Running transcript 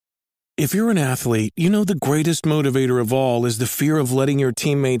If you're an athlete, you know the greatest motivator of all is the fear of letting your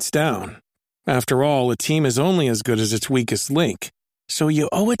teammates down. After all, a team is only as good as its weakest link. So you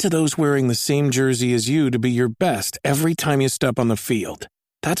owe it to those wearing the same jersey as you to be your best every time you step on the field.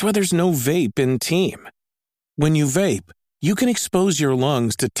 That's why there's no vape in team. When you vape, you can expose your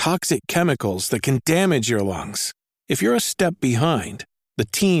lungs to toxic chemicals that can damage your lungs. If you're a step behind, the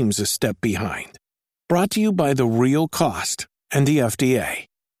team's a step behind. Brought to you by The Real Cost and the FDA.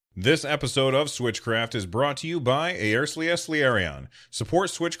 This episode of Switchcraft is brought to you by Aerslia Slierion. Support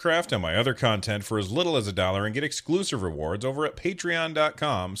Switchcraft and my other content for as little as $1 and get exclusive rewards over at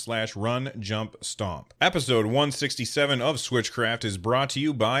patreon.com/runjumpstomp. Episode 167 of Switchcraft is brought to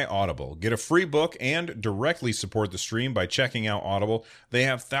you by Audible. Get a free book and directly support the stream by checking out Audible. They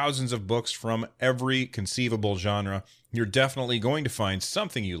have thousands of books from every conceivable genre. You're definitely going to find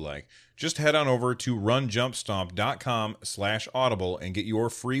something you like. Just head on over to runjumpstomp.com/audible and get your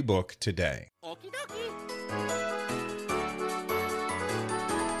free book today. Okie dokie.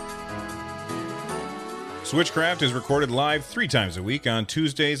 Switchcraft is recorded live 3 times a week on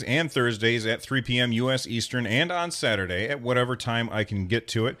Tuesdays and Thursdays at 3 p.m. U.S. Eastern and on Saturday at whatever time I can get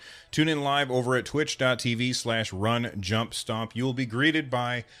to it. Tune in live over at twitch.tv/runjumpstomp. You will be greeted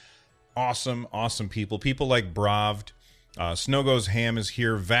by awesome people. People like Bravd. Snow Goes Ham is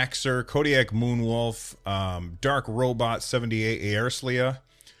here. Vaxer, Kodiak Moonwolf, Dark Robot 78 Aerslia,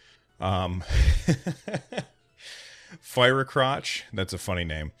 Firecrotch, that's a funny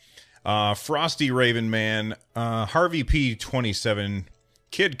name. Frosty Raven Man, Harvey P27,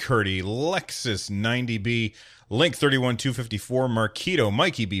 Kid Curdy, Lexus 90B, Link 31254, Marquito,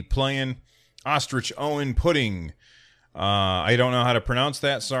 Mikey B playing, Ostrich Owen, Pudding. I don't know how to pronounce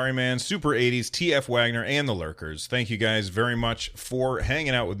that. Sorry, man. Super 80s, TF Wagner, and the Lurkers. Thank you guys very much for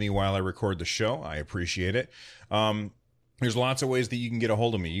hanging out with me while I record the show. I appreciate it. There's lots of ways that you can get a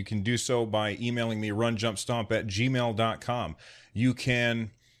hold of me. You can do so by emailing me, runjumpstomp@gmail.com. You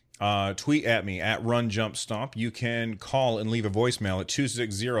can tweet at me at runjumpstomp. You can call and leave a voicemail at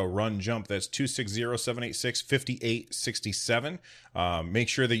 260-RUN-JUMP. That's 260-786-5867. Make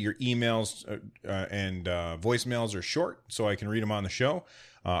sure that your emails and voicemails are short so I can read them on the show.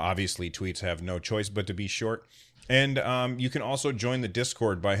 Obviously, tweets have no choice but to be short. And you can also join the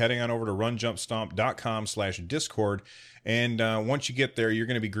Discord by heading on over to runjumpstomp.com/Discord. And once you get there, you're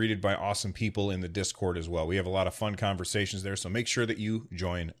going to be greeted by awesome people in the Discord as well. We have a lot of fun conversations there, so make sure that you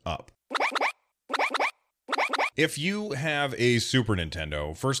join up. If you have a Super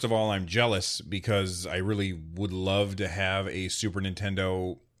Nintendo, first of all, I'm jealous because I really would love to have a Super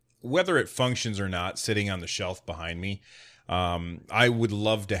Nintendo, whether it functions or not, sitting on the shelf behind me. I would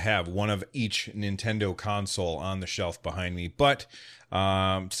love to have one of each Nintendo console on the shelf behind me, but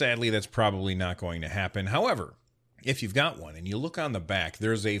sadly, that's probably not going to happen. However, if you've got one and you look on the back,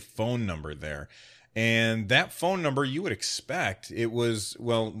 there's a phone number there. And that phone number, you would expect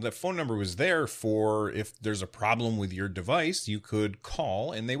the phone number was there for if there's a problem with your device, you could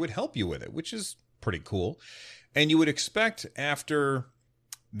call and they would help you with it, which is pretty cool. And you would expect after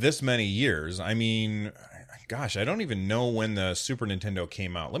this many years, I mean, gosh, I don't even know when the Super Nintendo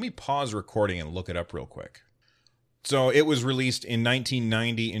came out. Let me pause recording and look it up real quick. So it was released in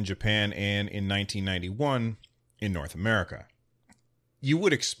 1990 in Japan and in 1991 in North America. You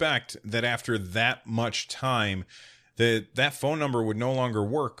would expect that after that much time that phone number would no longer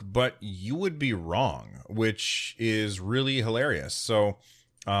work, but you would be wrong, which is really hilarious. So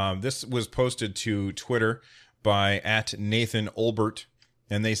this was posted to Twitter by @Nathan Olbert,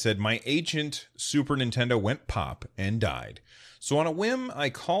 and they said, "My ancient Super Nintendo went pop and died. So on a whim, I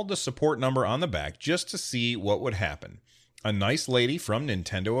called the support number on the back just to see what would happen. A nice lady from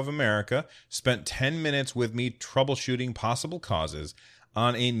Nintendo of America spent 10 minutes with me troubleshooting possible causes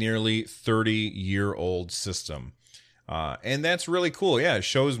on a nearly 30-year-old system." And that's really cool. Yeah, it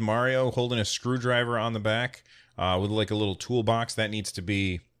shows Mario holding a screwdriver on the back with like a little toolbox. That needs to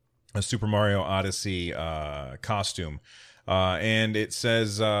be a Super Mario Odyssey costume. And it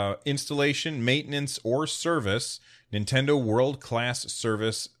says installation, maintenance, or service, Nintendo World Class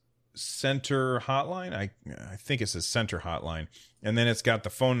Service Center Hotline. I think it says Center Hotline. And then it's got the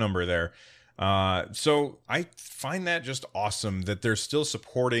phone number there. So I find that just awesome that they're still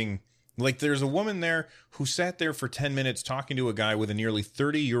supporting. Like, there's a woman there who sat there for 10 minutes talking to a guy with a nearly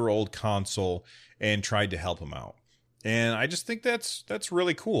 30-year-old console and tried to help him out. And I just think that's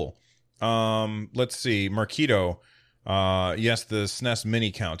really cool. Let's see. Marquito. Yes, the SNES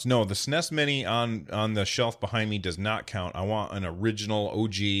Mini counts. No, the SNES Mini on the shelf behind me does not count. I want an original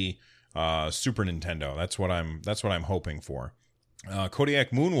OG Super Nintendo. That's what I'm hoping for.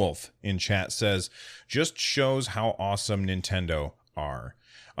 Kodiak Moonwolf in chat says, just shows how awesome Nintendo are.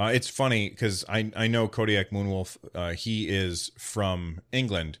 It's funny because I know Kodiak Moonwolf. He is from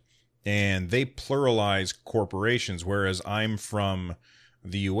England, and they pluralize corporations, whereas I'm from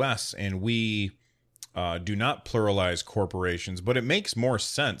the U.S. and we do not pluralize corporations. But it makes more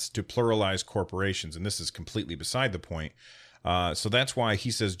sense to pluralize corporations, and this is completely beside the point. So that's why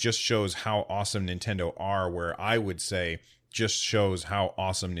he says just shows how awesome Nintendo are, where I would say just shows how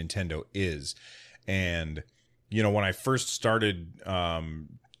awesome Nintendo is. And, you know, when I first started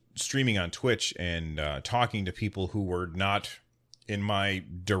streaming on Twitch and talking to people who were not in my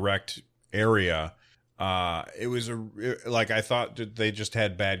direct area, it was like I thought that they just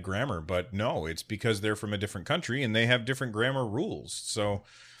had bad grammar, but no, it's because they're from a different country and they have different grammar rules. So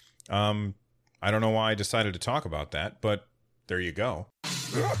I don't know why I decided to talk about that, but there you go.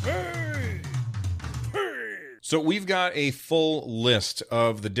 So we've got a full list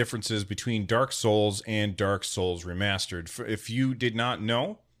of the differences between Dark Souls and Dark Souls Remastered. If you did not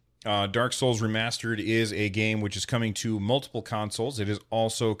know, Dark Souls Remastered is a game which is coming to multiple consoles. It is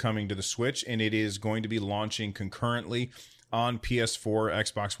also coming to the Switch, and it is going to be launching concurrently on PS4,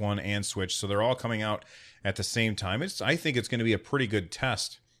 Xbox One, and Switch. So they're all coming out at the same time. I think it's going to be a pretty good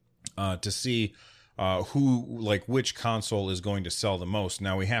test to see which console is going to sell the most.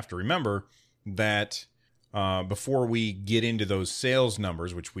 Now we have to remember that before we get into those sales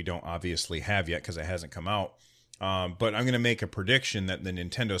numbers, which we don't obviously have yet because it hasn't come out, but I'm going to make a prediction that the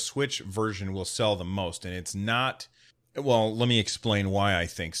Nintendo Switch version will sell the most. And it's not, well, let me explain why I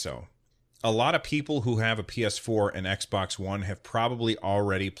think so. A lot of people who have a PS4 and Xbox One have probably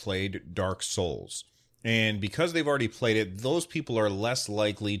already played Dark Souls. And because they've already played it, those people are less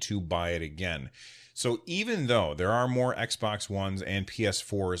likely to buy it again. So even though there are more Xbox Ones and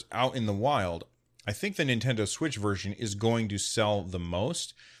PS4s out in the wild, I think the Nintendo Switch version is going to sell the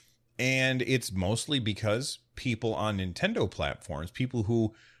most. And it's mostly because people on Nintendo platforms, people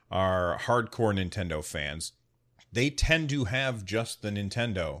who are hardcore Nintendo fans, they tend to have just the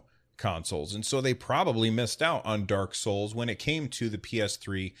Nintendo consoles. And so they probably missed out on Dark Souls when it came to the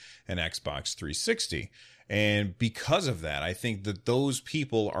PS3 and Xbox 360. And because of that, I think that those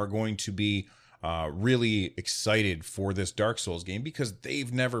people are going to be really excited for this Dark Souls game because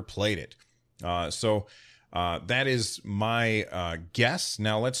they've never played it. So that is my guess.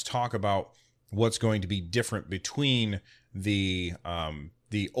 Now let's talk about what's going to be different between the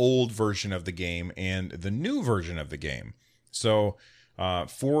old version of the game and the new version of the game. So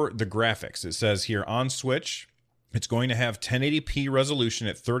for the graphics, it says here on Switch, it's going to have 1080p resolution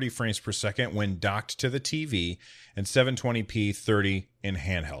at 30 frames per second when docked to the TV and 720p 30 in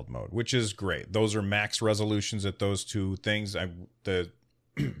handheld mode, which is great. Those are max resolutions at those two things.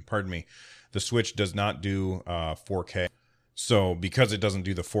 Pardon me. The Switch does not do 4K. So because it doesn't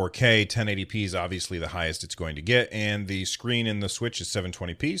do the 4K, 1080p is obviously the highest it's going to get. And the screen in the Switch is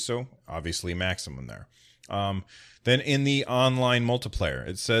 720p, so obviously maximum there. Then in the online multiplayer,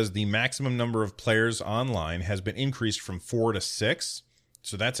 it says the maximum number of players online has been increased from 4 to 6.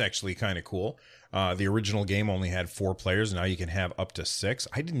 So that's actually kind of cool. The original game only had 4 players. Now you can have up to 6.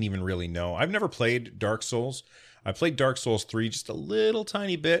 I didn't even really know. I've never played Dark Souls. I played Dark Souls 3 just a little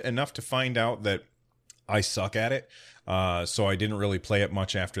tiny bit, enough to find out that I suck at it. So I didn't really play it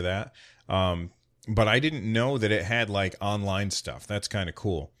much after that. But I didn't know that it had like online stuff. That's kind of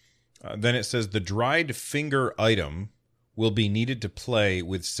cool. Then it says the dried finger item will be needed to play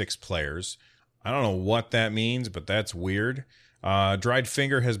with 6 players. I don't know what that means, but that's weird. Dried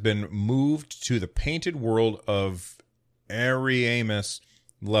finger has been moved to the painted world of Ariamus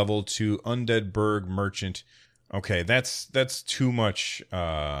level to Undead Burg Merchant. Okay, that's too much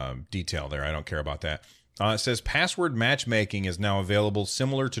detail there. I don't care about that. It says password matchmaking is now available,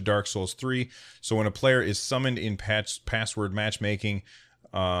 similar to Dark Souls 3. So when a player is summoned in password matchmaking,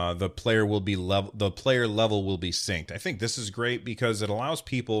 the player level will be synced. I think this is great because it allows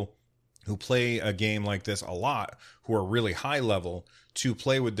people who play a game like this a lot, who are really high level, to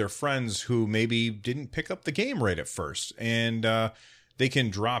play with their friends who maybe didn't pick up the game right at first, and they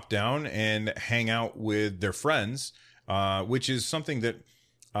can drop down and hang out with their friends, which is something that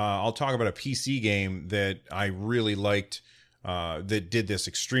I'll talk about. A PC game that I really liked that did this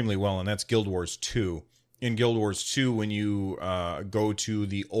extremely well, and that's Guild Wars 2. In Guild Wars 2, when you go to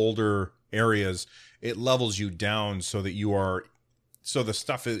the older areas, it levels you down so that so the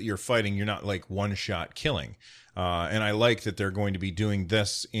stuff that you're fighting, you're not like one-shot killing. And I like that they're going to be doing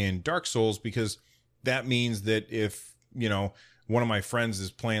this in Dark Souls, because that means that if, one of my friends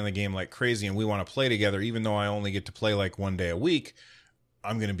is playing the game like crazy and we want to play together, even though I only get to play like one day a week,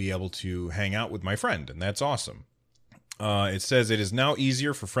 I'm going to be able to hang out with my friend, and that's awesome. It says it is now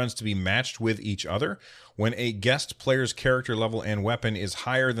easier for friends to be matched with each other. When a guest player's character level and weapon is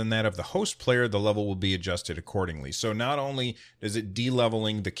higher than that of the host player, the level will be adjusted accordingly. So not only is it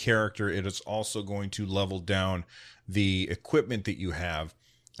de-leveling the character, it is also going to level down the equipment that you have.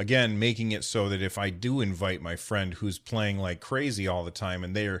 Again, making it so that if I do invite my friend who's playing like crazy all the time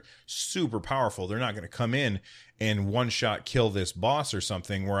and they're super powerful, they're not going to come in and one-shot kill this boss or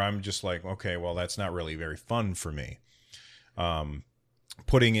something where I'm just like, okay, well, that's not really very fun for me.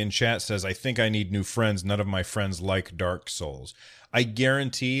 Putting in chat says, I think I need new friends. None of my friends like Dark Souls. I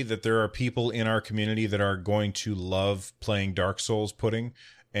guarantee that there are people in our community that are going to love playing Dark Souls Pudding,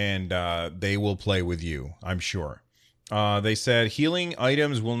 and they will play with you, I'm sure. They said healing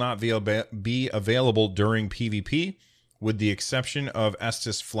items will not be available during PvP, with the exception of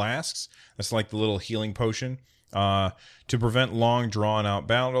Estus flasks. That's like the little healing potion. To prevent long, drawn-out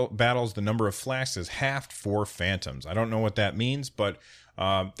battles, the number of flasks is halved for phantoms. I don't know what that means, but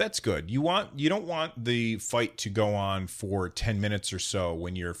that's good. You don't want the fight to go on for 10 minutes or so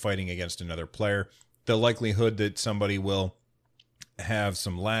when you're fighting against another player. The likelihood that somebody will have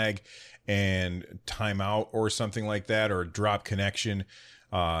some lag and time out or something like that, or drop connection,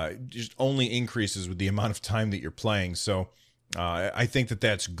 just only increases with the amount of time that you're playing. So I think that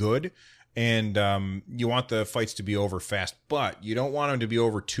that's good. And you want the fights to be over fast, but you don't want them to be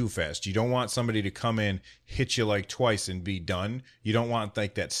over too fast. You don't want somebody to come in, hit you like twice and be done. You don't want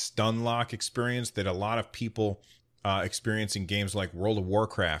like that stun lock experience that a lot of people experience in games like World of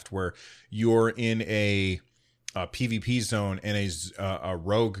Warcraft, where you're in a PvP zone and a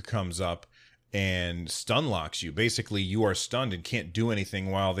rogue comes up and stun locks you. Basically, you are stunned and can't do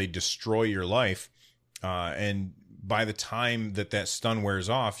anything while they destroy your life. And by the time that stun wears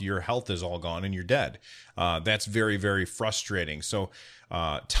off, your health is all gone and you're dead. That's very, very frustrating. So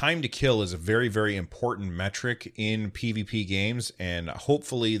time to kill is a very, very important metric in PvP games, and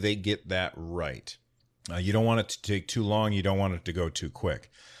hopefully they get that right. You don't want it to take too long. You don't want it to go too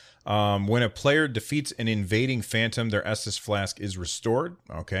quick. When a player defeats an invading phantom, their Estus flask is restored.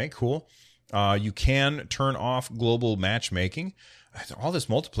 Okay, cool. You can turn off global matchmaking. All this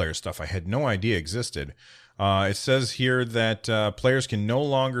multiplayer stuff I had no idea existed. It says here that players can no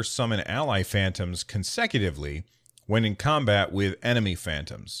longer summon ally phantoms consecutively when in combat with enemy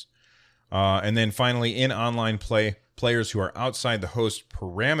phantoms. And then finally, in online play, players who are outside the host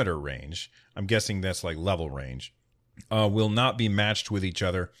parameter range, I'm guessing that's like level range, will not be matched with each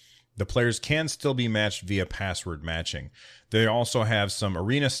other. The players can still be matched via password matching. They also have some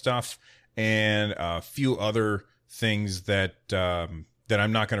arena stuff and a few other things that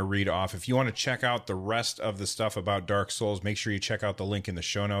I'm not going to read off. If you want to check out the rest of the stuff about Dark Souls, make sure you check out the link in the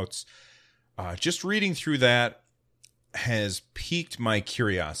show notes. Just reading through that has piqued my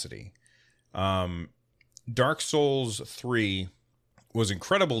curiosity. Dark Souls 3 was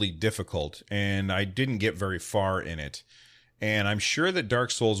incredibly difficult, and I didn't get very far in it. And I'm sure that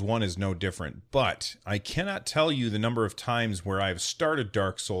Dark Souls 1 is no different, but I cannot tell you the number of times where I've started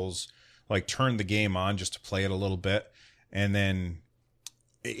Dark Souls, like turned the game on just to play it a little bit, and then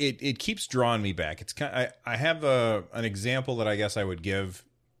it keeps drawing me back. It's kind. I have an example that I guess I would give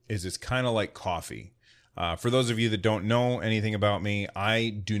is it's kind of like coffee. For those of you that don't know anything about me, I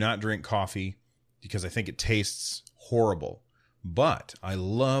do not drink coffee because I think it tastes horrible. But I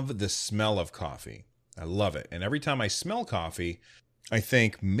love the smell of coffee. I love it. And every time I smell coffee, I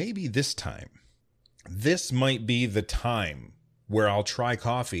think maybe this might be the time where I'll try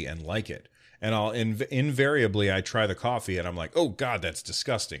coffee and like it. And I'll invariably, I try the coffee and I'm like, oh God, that's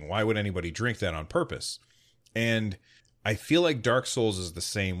disgusting. Why would anybody drink that on purpose? And I feel like Dark Souls is the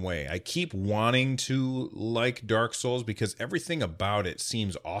same way. I keep wanting to like Dark Souls because everything about it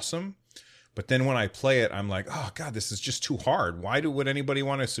seems awesome. But then when I play it, I'm like, oh God, this is just too hard. Why would anybody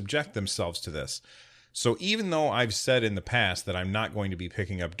want to subject themselves to this? So even though I've said in the past that I'm not going to be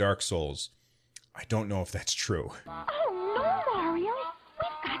picking up Dark Souls, I don't know if that's true. Oh, no, Mario. We've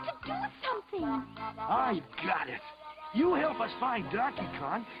got to do something. I got it. You help us find Donkey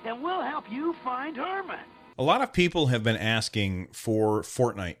Kong, and we'll help you find Herman. A lot of people have been asking for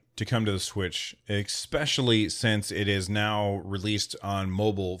Fortnite to come to the Switch, especially since it is now released on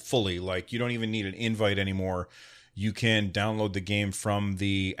mobile fully. Like, you don't even need an invite anymore. You can download the game from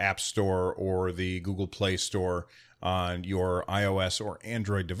the App Store or the Google Play Store on your iOS or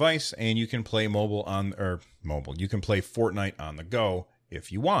Android device, and you can play you can play Fortnite on the go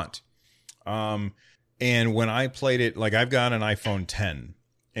if you want. And when I played it, like, I've got an iPhone 10,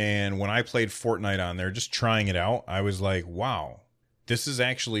 and when I played Fortnite on there, just trying it out, I was like, wow, this is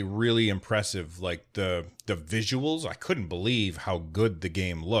actually really impressive. Like, the visuals, I couldn't believe how good the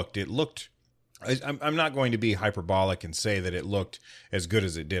game looked. It looked I'm not going to be hyperbolic and say that it looked as good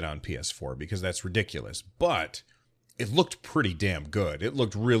as it did on PS4 because that's ridiculous, but it looked pretty damn good. It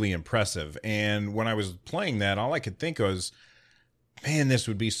looked really impressive. And when I was playing that, all I could think was, man, this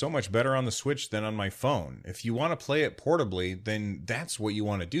would be so much better on the Switch than on my phone. If you want to play it portably, then that's what you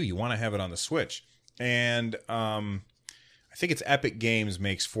want to do. You want to have it on the Switch. And I think it's Epic Games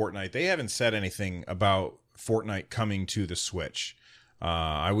makes Fortnite. They haven't said anything about Fortnite coming to the Switch.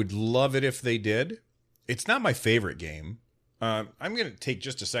 I would love it if they did. It's not my favorite game. I'm going to take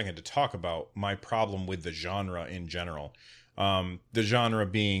just a second to talk about my problem with the genre in general. The genre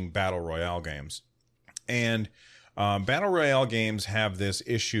being Battle Royale games. And Battle Royale games have this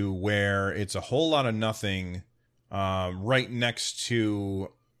issue where it's a whole lot of nothing right next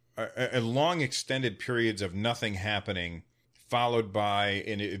to a long extended periods of nothing happening, followed by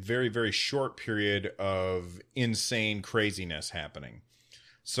in a very, very short period of insane craziness happening.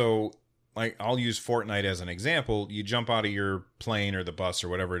 So, like, I'll use Fortnite as an example. You jump out of your plane or the bus or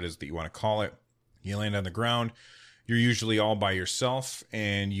whatever it is that you want to call it. You land on the ground. You're usually all by yourself,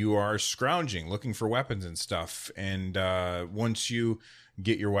 and you are scrounging, looking for weapons and stuff. And once you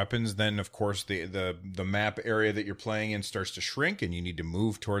get your weapons, then, of course, the map area that you're playing in starts to shrink, and you need to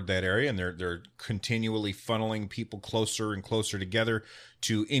move toward that area. And they're continually funneling people closer and closer together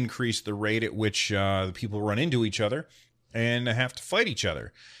to increase the rate at which the people run into each other and have to fight each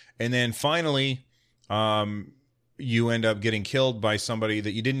other. And then finally, you end up getting killed by somebody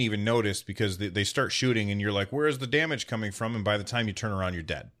that you didn't even notice because they start shooting and you're like, where's the damage coming from? And by the time you turn around, you're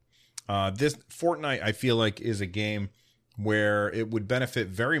dead. This Fortnite, I feel like, is a game where it would benefit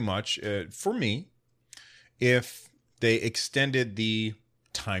very much for me if they extended the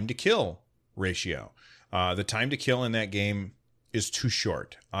time to kill ratio. The time to kill in that game is too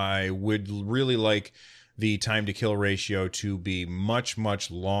short. I would really like the time to kill ratio to be much,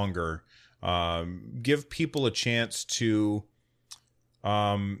 much longer. Give people a chance to,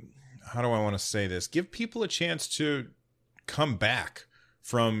 how do I want to say this? Give people a chance to come back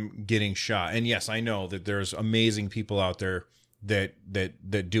from getting shot. And yes, I know that there's amazing people out there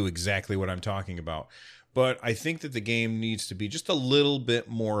that do exactly what I'm talking about. But I think that the game needs to be just a little bit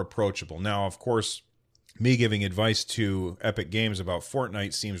more approachable. Now, of course, me giving advice to Epic Games about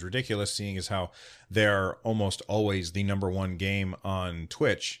Fortnite seems ridiculous, seeing as how they're almost always the number one game on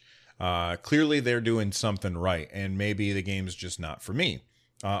Twitch. Clearly, they're doing something right, and maybe the game's just not for me.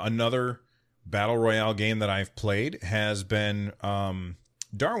 Another Battle Royale game that I've played has been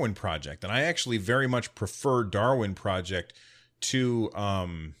Darwin Project, and I actually very much prefer Darwin Project to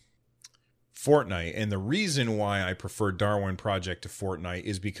Fortnite. And the reason why I prefer Darwin Project to Fortnite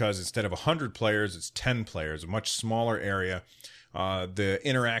is because instead of 100 players, it's 10 players, a much smaller area. The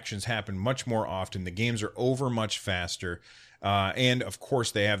interactions happen much more often. The games are over much faster. And of course,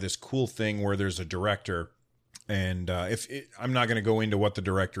 they have this cool thing where there's a director. And I'm not going to go into what the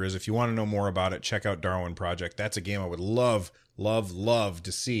director is. If you want to know more about it, check out Darwin Project. That's a game I would love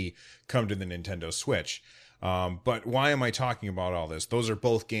to see come to the Nintendo Switch. But why am I talking about all this? Those are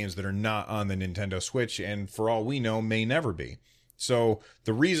both games that are not on the Nintendo Switch, and for all we know, may never be. So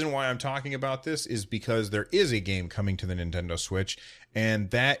the reason why I'm talking about this is because there is a game coming to the Nintendo Switch, and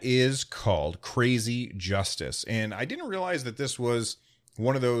that is called Crazy Justice. And I didn't realize that this was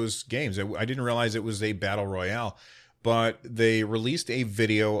one of those games. I didn't realize it was a battle royale, but they released a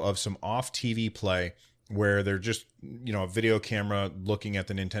video of some off-TV play where they're just, a video camera looking at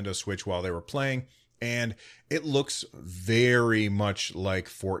the Nintendo Switch while they were playing. And it looks very much like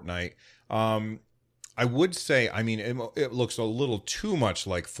Fortnite. I would say, it looks a little too much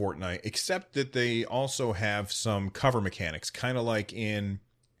like Fortnite, except that they also have some cover mechanics, kind of like in,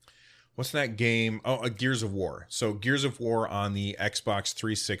 what's that game? Gears of War. So Gears of War on the Xbox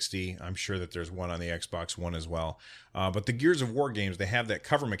 360. I'm sure that there's one on the Xbox One as well. But the Gears of War games, they have that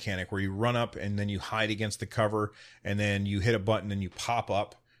cover mechanic where you run up and then you hide against the cover, and then you hit a button and you pop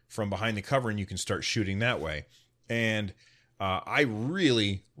up from behind the cover and you can start shooting that way. And I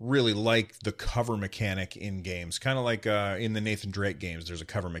really, really like the cover mechanic in games, kind of like in the Nathan Drake games, there's a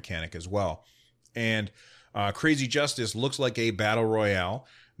cover mechanic as well. And Crazy Justice looks like a battle royale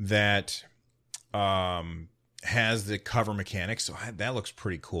that has the cover mechanic, so that looks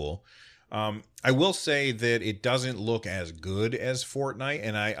pretty cool. I will say that it doesn't look as good as Fortnite,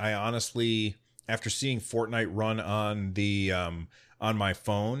 and I honestly, after seeing Fortnite run on the on my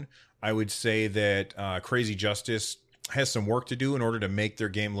phone, I would say that Crazy Justice has some work to do in order to make their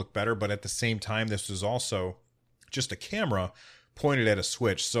game look better. But at the same time, this is also just a camera pointed at a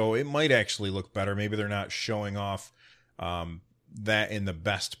Switch, so it might actually look better. Maybe they're not showing off that in the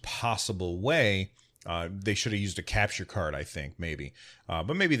best possible way They should have used a capture card, I think, maybe.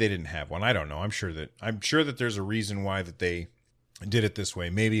 But maybe they didn't have one. I don't know. I'm sure that there's a reason why that they did it this way.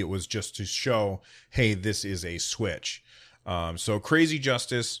 Maybe it was just to show, hey, this is a Switch. So Crazy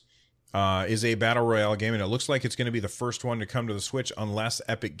Justice is a battle royale game, and it looks like it's going to be the first one to come to the Switch, unless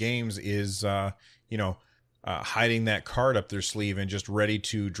Epic Games is, hiding that card up their sleeve and just ready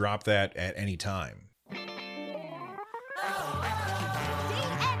to drop that at any time.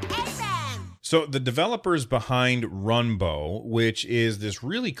 So the developers behind Runbow, which is this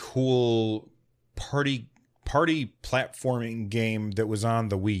really cool party platforming game that was on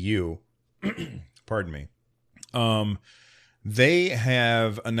the Wii U, pardon me, they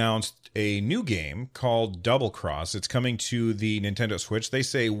have announced a new game called Double Cross. It's coming to the Nintendo Switch. They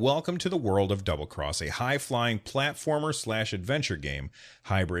say, welcome to the world of Double Cross, a high-flying platformer/adventure game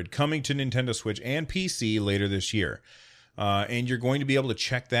hybrid coming to Nintendo Switch and PC later this year. And you're going to be able to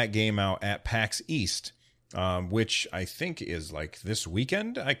check that game out at PAX East, which I think is like this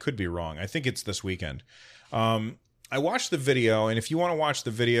weekend. I could be wrong. I think it's this weekend. I watched the video, and if you want to watch the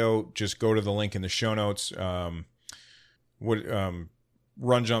video, just go to the link in the show notes.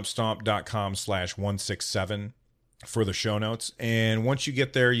 runjumpstomp.com/167 for the show notes. And once you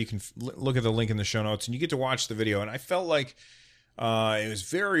get there, you can look at the link in the show notes, and you get to watch the video. And I felt like it was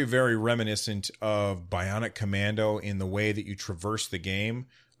very, very reminiscent of Bionic Commando in the way that you traverse the game.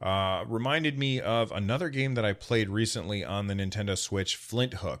 Reminded me of another game that I played recently on the Nintendo Switch,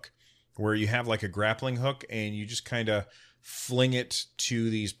 Flint Hook, where you have like a grappling hook and you just kind of fling it to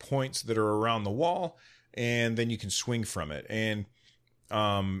these points that are around the wall, and then you can swing from it. And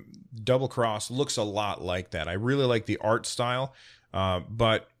Double Cross looks a lot like that. I really like the art style,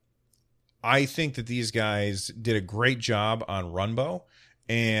 but I think that these guys did a great job on Runbow,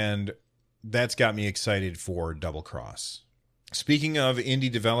 and that's got me excited for Double Cross. Speaking of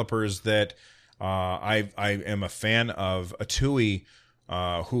indie developers that I am a fan of, Atui,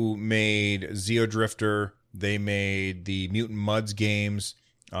 who made Xeodrifter, they made the Mutant Mudds games,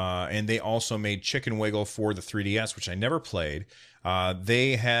 and they also made Chicken Wiggle for the 3DS, which I never played.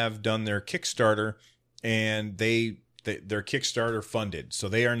 They have done their Kickstarter, and their Kickstarter funded. So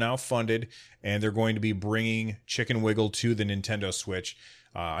they are now funded, and they're going to be bringing Chicken Wiggle to the Nintendo Switch.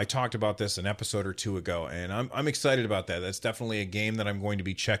 I talked about this an episode or two ago, and I'm excited about that. That's definitely a game that I'm going to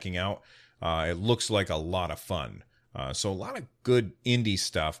be checking out. It looks like a lot of fun. So a lot of good indie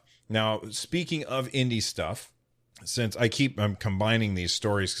stuff. Now, speaking of indie stuff, since I'm combining these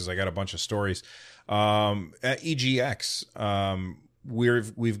stories because I got a bunch of stories, at EGX,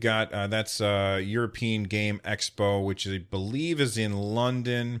 we've got that's European Game Expo, which I believe is in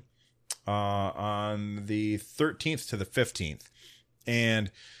London on the 13th to the 15th, and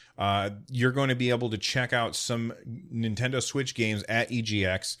you're going to be able to check out some Nintendo Switch games at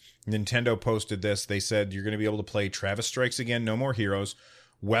EGX. Nintendo posted this. They said you're going to be able to play Travis Strikes Again, No More Heroes,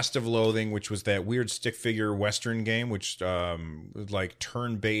 West of Loathing, which was that weird stick figure Western game, which was like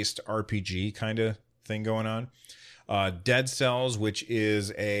turn-based RPG kind of thing going on. Dead Cells, which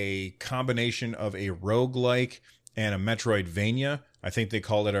is a combination of a roguelike and a Metroidvania. I think they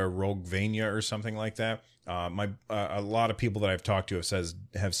called it a Roguevania or something like that. A lot of people that I've talked to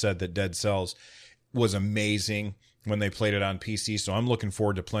have said that Dead Cells was amazing when they played it on PC, so I'm looking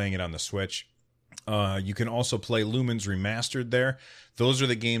forward to playing it on the Switch. You can also play Lumens Remastered there. Those are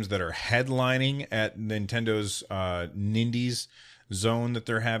the games that are headlining at Nintendo's Nindies zone that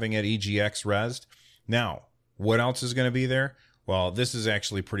they're having at EGX Rezzed. Now, what else is going to be there? Well, this is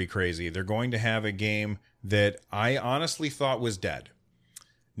actually pretty crazy. They're going to have a game that I honestly thought was dead.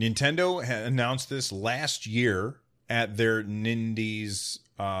 Nintendo announced this last year at their Nindies,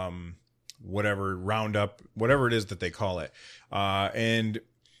 whatever, roundup, whatever it is that they call it. And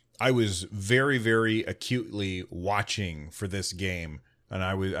I was very, very acutely watching for this game. And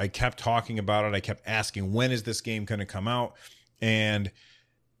I kept talking about it. I kept asking, when is this game going to come out? And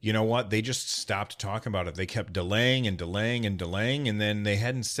you know what? They just stopped talking about it. They kept delaying and delaying and delaying, and then they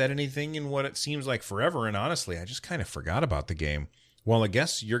hadn't said anything in what it seems like forever. And honestly, I just kind of forgot about the game. Well, I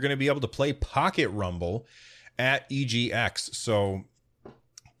guess you're going to be able to play Pocket Rumble at EGX. So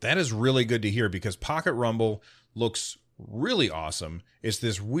that is really good to hear, because Pocket Rumble looks really awesome. It's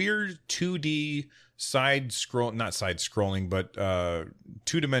this weird 2D not side scrolling, but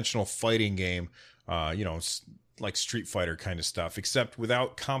two-dimensional fighting game. Like Street Fighter kind of stuff, except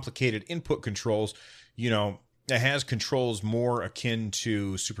without complicated input controls. It has controls more akin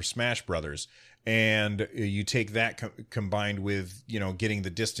to Super Smash Brothers. And you take that combined with, getting the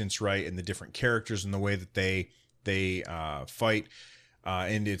distance right and the different characters and the way that they fight.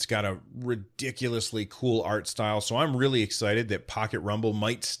 And it's got a ridiculously cool art style. So I'm really excited that Pocket Rumble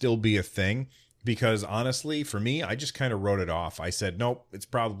might still be a thing. because honestly, for me, I just kind of wrote it off. I said, nope, it's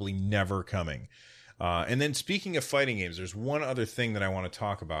probably never coming. And then speaking of fighting games, there's one other thing that I want to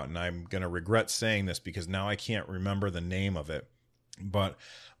talk about, and I'm going to regret saying this because now I can't remember the name of it. But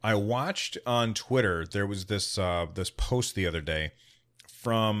I watched on Twitter, there was this post the other day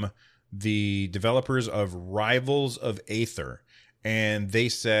from the developers of Rivals of Aether, and they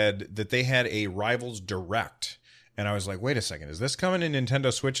said that they had a Rivals Direct. And I was like, wait a second, is this coming to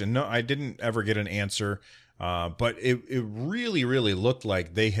Nintendo Switch? And no, I didn't ever get an answer, but it really, really looked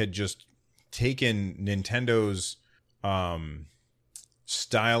like they had just taken Nintendo's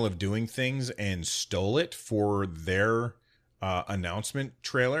style of doing things and stole it for their announcement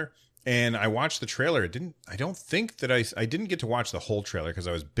trailer. And I watched the trailer. I don't think that I didn't get to watch the whole trailer because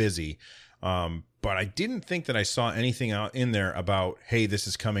I was busy. But I didn't think that I saw anything out in there about, hey, this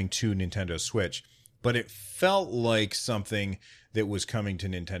is coming to Nintendo Switch. But it felt like something that was coming to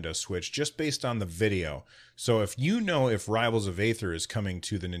Nintendo Switch just based on the video. So if you know if Rivals of Aether is coming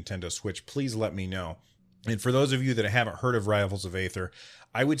to the Nintendo Switch, please let me know. And for those of you that haven't heard of Rivals of Aether,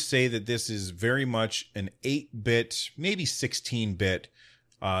 I would say that this is very much an 8-bit, maybe 16-bit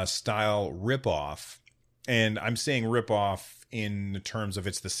style ripoff. And I'm saying ripoff in the terms of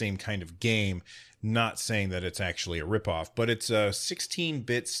it's the same kind of game, not saying that it's actually a ripoff, but it's a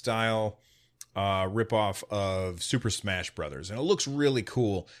 16-bit style ripoff of Super Smash Brothers, and it looks really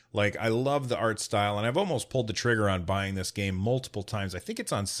cool. Like, I love the art style, and I've almost pulled the trigger on buying this game multiple times. I think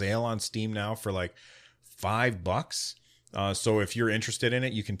it's on sale on Steam now for like $5. So if you're interested in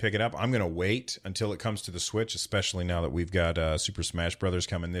it, you can pick it up. I'm going to wait until it comes to the Switch, especially now that we've got Super Smash Brothers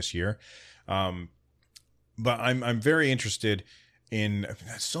coming this year. But I'm very interested in,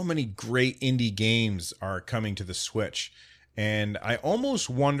 so many great indie games are coming to the Switch. And I almost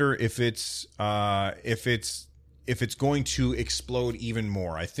wonder if it's going to explode even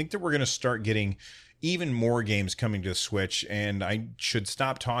more. I think that we're going to start getting even more games coming to the Switch, and I should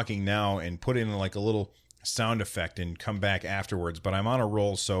stop talking now and put in like a little sound effect and come back afterwards. But I'm on a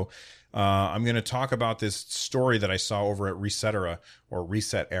roll, so I'm going to talk about this story that I saw over at Resetera or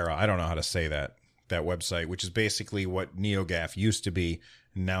Reset Era. I don't know how to say that website, which is basically what NeoGAF used to be.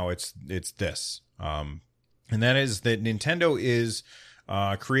 Now it's this. And that is that Nintendo is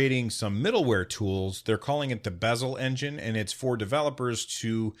creating some middleware tools. They're calling it the Bezel Engine, and it's for developers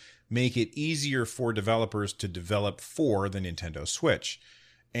to make it easier for developers to develop for the Nintendo Switch.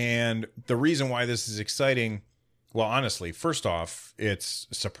 And the reason why this is exciting, well, honestly, first off, it's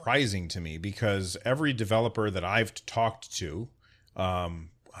surprising to me because every developer that I've talked to,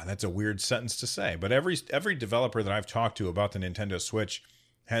 that's a weird sentence to say, but every developer that I've talked to about the Nintendo Switch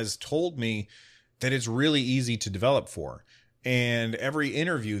has told me that it's really easy to develop for. And every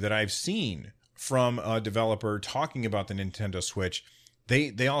interview that I've seen from a developer talking about the Nintendo Switch,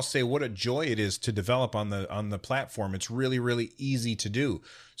 they all say what a joy it is to develop on the platform. It's really, really easy to do.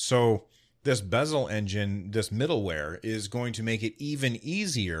 So this Bezel Engine, this middleware, is going to make it even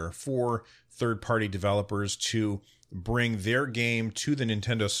easier for third-party developers to bring their game to the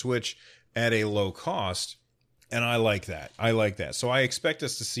Nintendo Switch at a low cost. And I like that. So I expect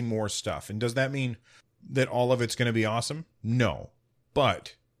us to see more stuff. And does that mean that all of it's going to be awesome? No.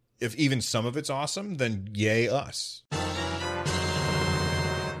 But if even some of it's awesome, then yay us.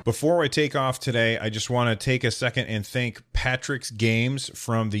 Before I take off today, I just want to take a second and thank Patrick's Games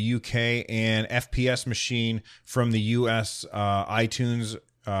from the UK and FPS Machine from the US iTunes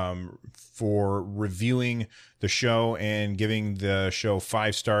for reviewing the show and giving the show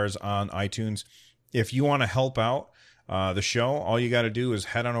 5 stars on iTunes. If you want to help out the show, all you got to do is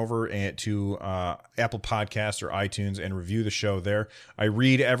head on over to Apple Podcasts or iTunes and review the show there. I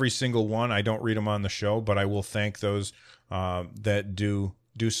read every single one. I don't read them on the show, but I will thank those that do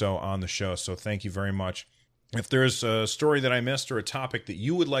so on the show. So thank you very much. If there's a story that I missed or a topic that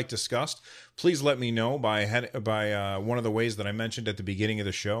you would like discussed, please let me know by one of the ways that I mentioned at the beginning of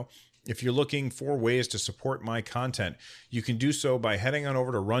the show. If you're looking for ways to support my content, you can do so by heading on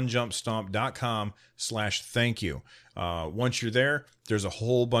over to runjumpstomp.com/thank-you. Once you're there, there's a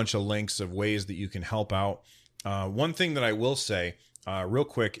whole bunch of links of ways that you can help out. One thing that I will say real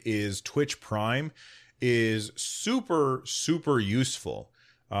quick is Twitch Prime is super, super useful.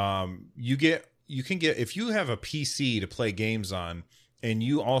 You can get, if you have a PC to play games on and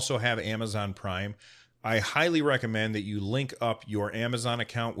you also have Amazon Prime, I highly recommend that you link up your Amazon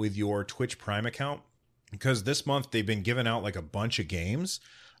account with your Twitch Prime account, because this month they've been giving out like a bunch of games,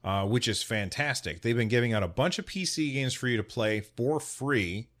 which is fantastic. They've been giving out a bunch of PC games for you to play for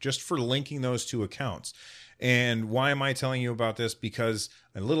free just for linking those two accounts. And why am I telling you about this? Because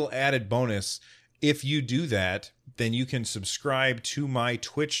a little added bonus If you do that, then you can subscribe to my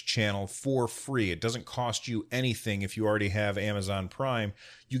Twitch channel for free. It doesn't cost you anything if you already have Amazon Prime.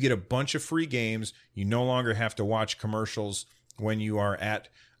 You get a bunch of free games. You no longer have to watch commercials when you are at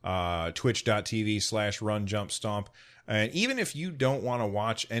twitch.tv/runjumpstomp. And even if you don't want to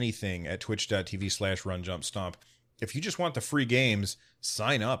watch anything at twitch.tv/runjumpstomp, if you just want the free games,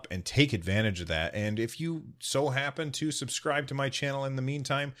 sign up and take advantage of that. And if you so happen to subscribe to my channel in the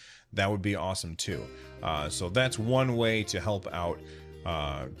meantime, that would be awesome too. So that's one way to help out,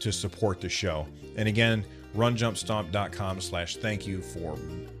 to support the show. And again, runjumpstomp.com/thank you for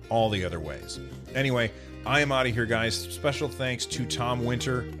all the other ways. Anyway, I am out of here, guys. Special thanks to Tom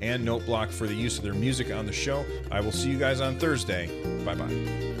Winter and Noteblock for the use of their music on the show. I will see you guys on Thursday.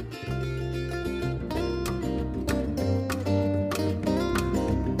 Bye-bye.